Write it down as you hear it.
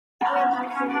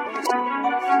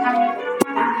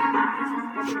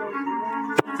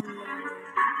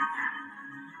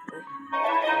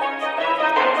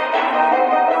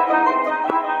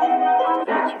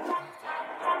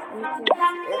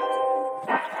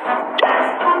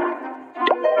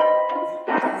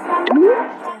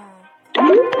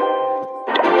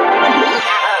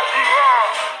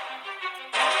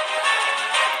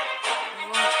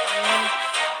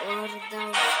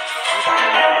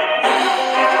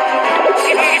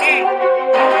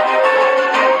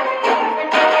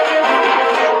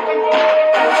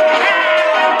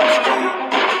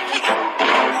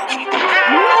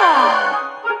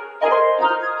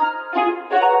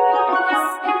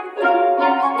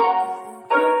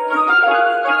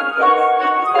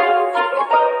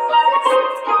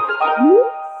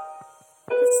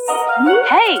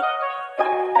Hey!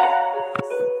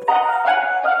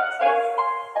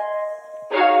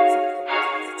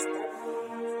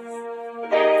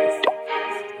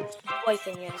 Ой,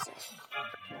 конечно.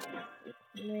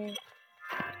 Мы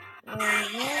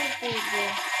знаем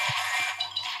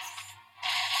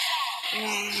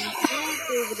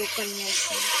эту игру,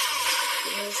 конечно.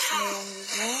 Конечно, я не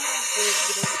знаю эту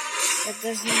игру. Я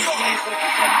даже не знаю, как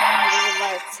она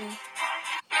называется.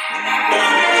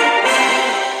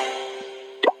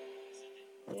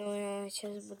 Ну, я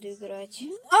сейчас буду играть.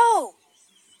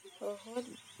 Вот,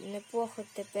 неплохо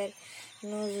теперь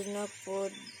нужно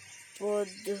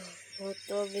подготовить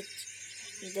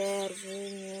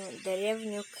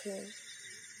деревню к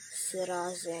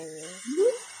сражению.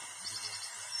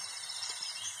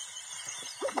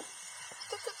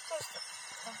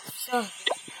 Все.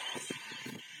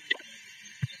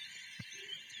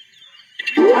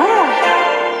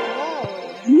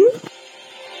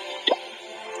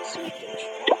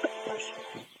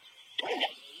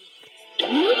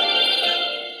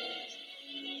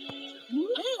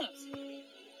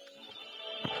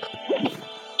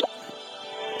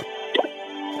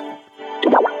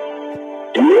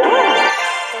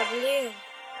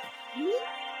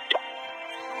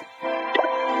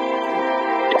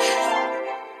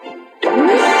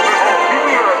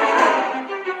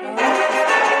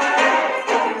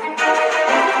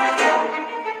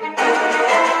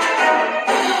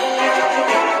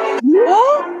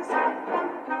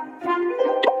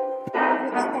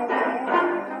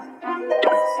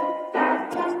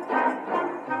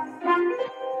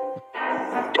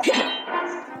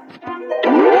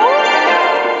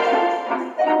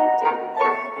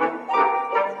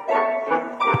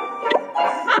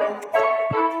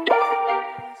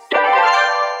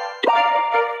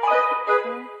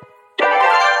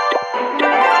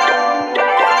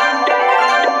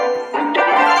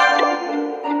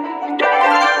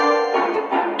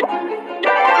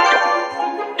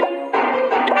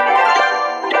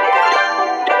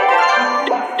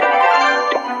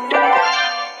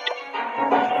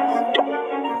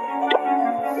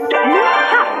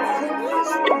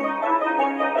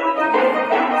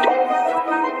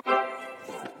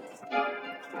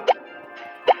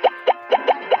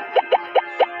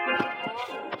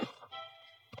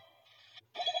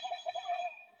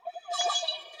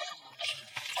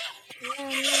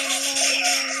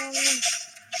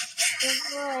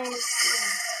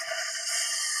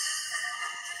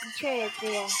 Че это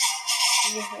я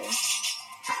бегаю?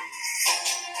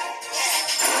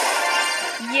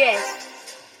 Есть!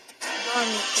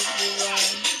 Домик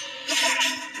убиваем.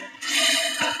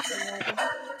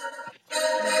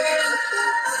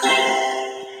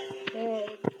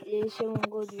 Я еще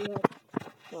могу двигать.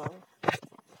 Ладно.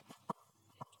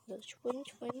 Ничего не.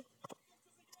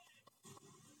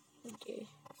 Окей.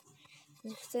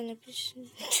 Никто не пишет.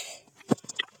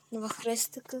 Два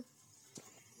хрестика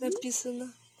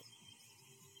написано.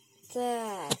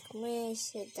 Так, мы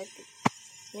все так.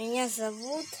 Меня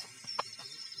зовут.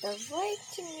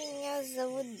 Давайте меня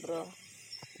зовут Бро.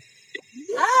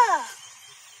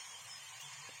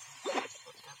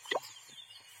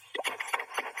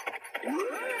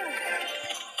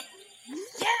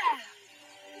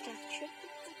 Так, что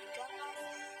тут?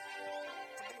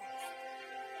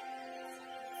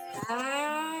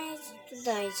 Давайте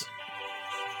туда идти.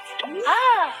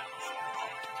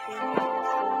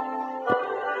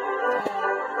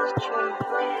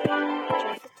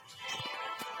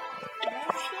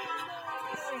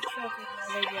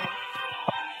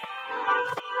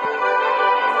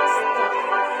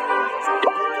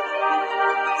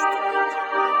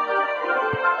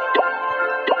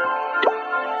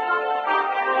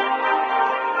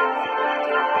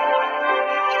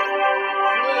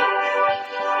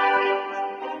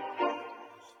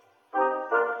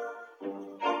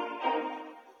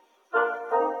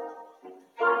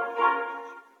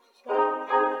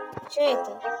 Что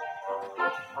это?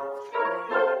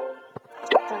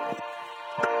 Так.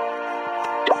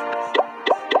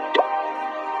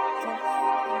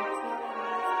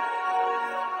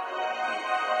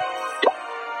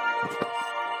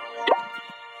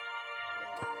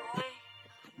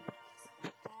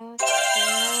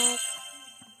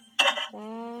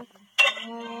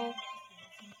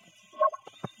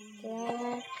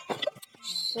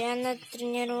 Все надо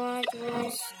тренировать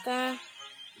войска.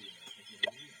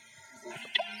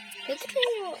 Я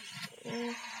тренирую.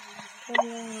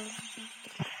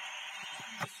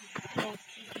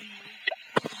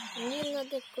 Мне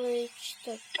надо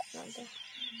кое-что надо.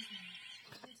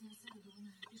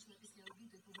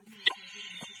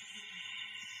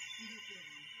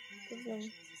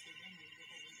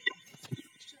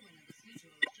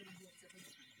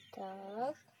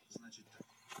 Так.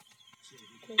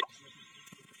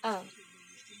 А.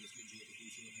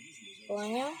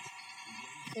 Понял.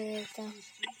 Это.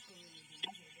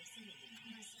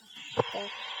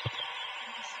 Так.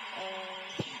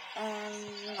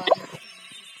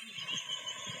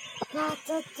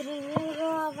 Надо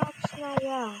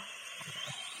тренировочная.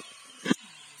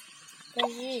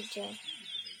 Скажите.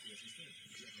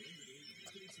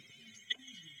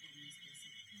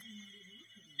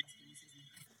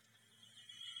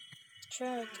 Что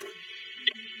это?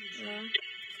 Да.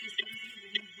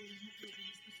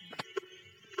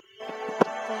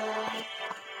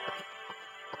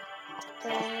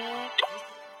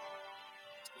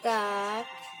 Так.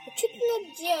 А что ты надо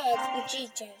делать,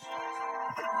 учитель?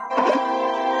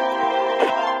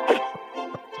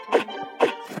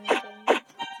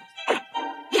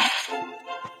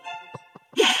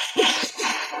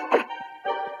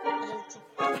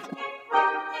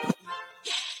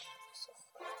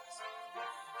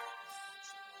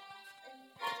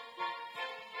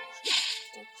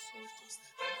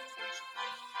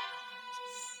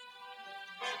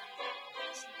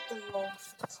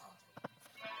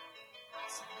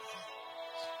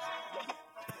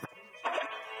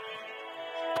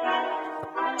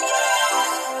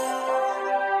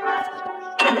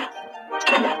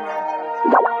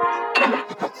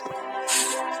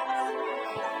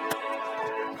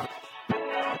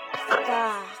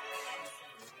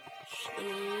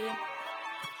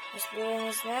 Если вы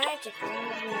не знаете, то не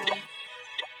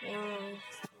знаю.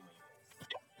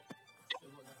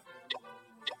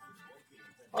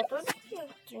 А тут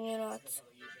тренироваться.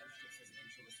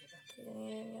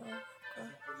 Тренировка.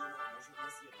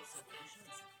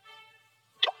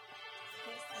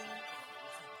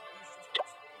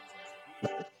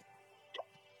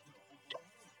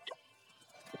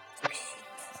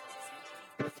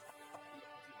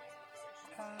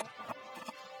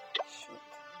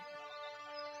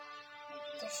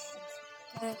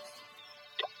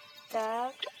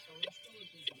 Так.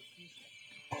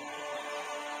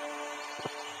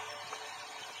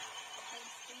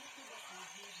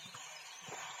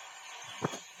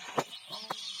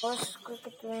 Вот сколько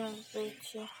тут надо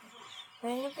пройти. Но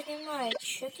я не понимаю,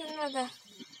 что тут надо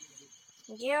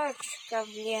делать,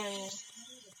 блин.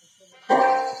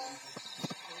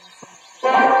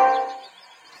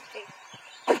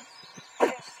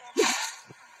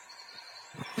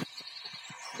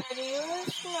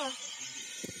 Серьезно?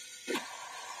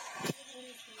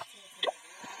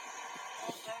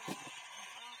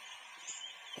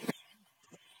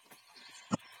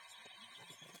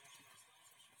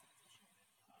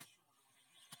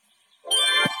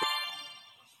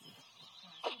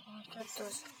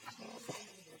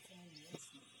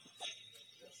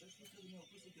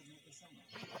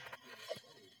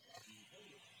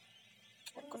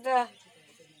 Куда?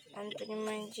 Я не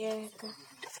понимаю, где это.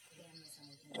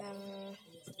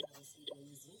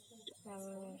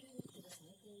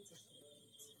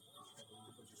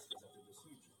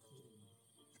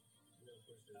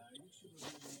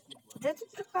 Где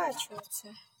тут прокачиваться?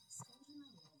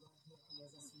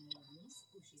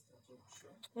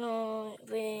 Ну,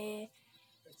 вы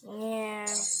не...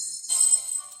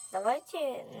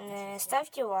 Давайте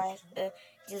ставьте лайк,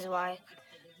 дизлайк.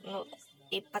 Ну,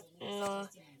 и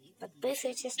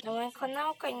подписывайтесь на мой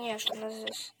канал, конечно.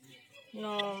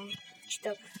 Но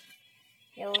что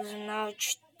я узнал,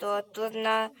 что тут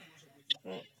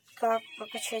как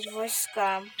прокачать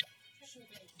войска.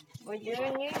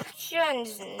 Я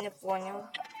ничего не понял.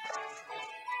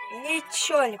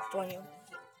 Ничего не понял.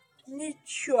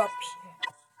 Ничего вообще.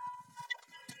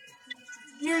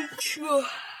 Ничего.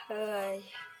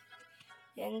 Ай.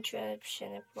 Я ничего вообще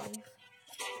не понял.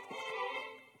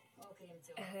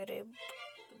 Гриб.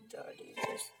 Далее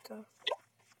это.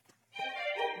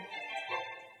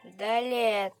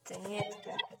 Далее это. Нет.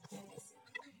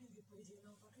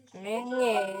 Не,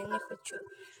 я не хочу,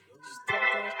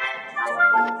 чтобы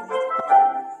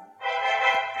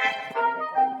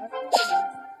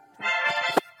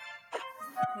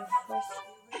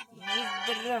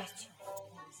играть.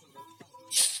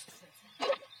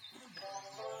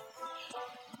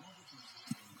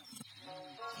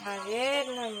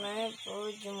 Наверное, мы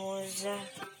будем уже.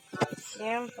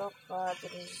 Всем пока,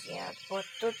 друзья. Вот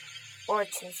тут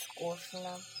очень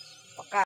скучно. Пока.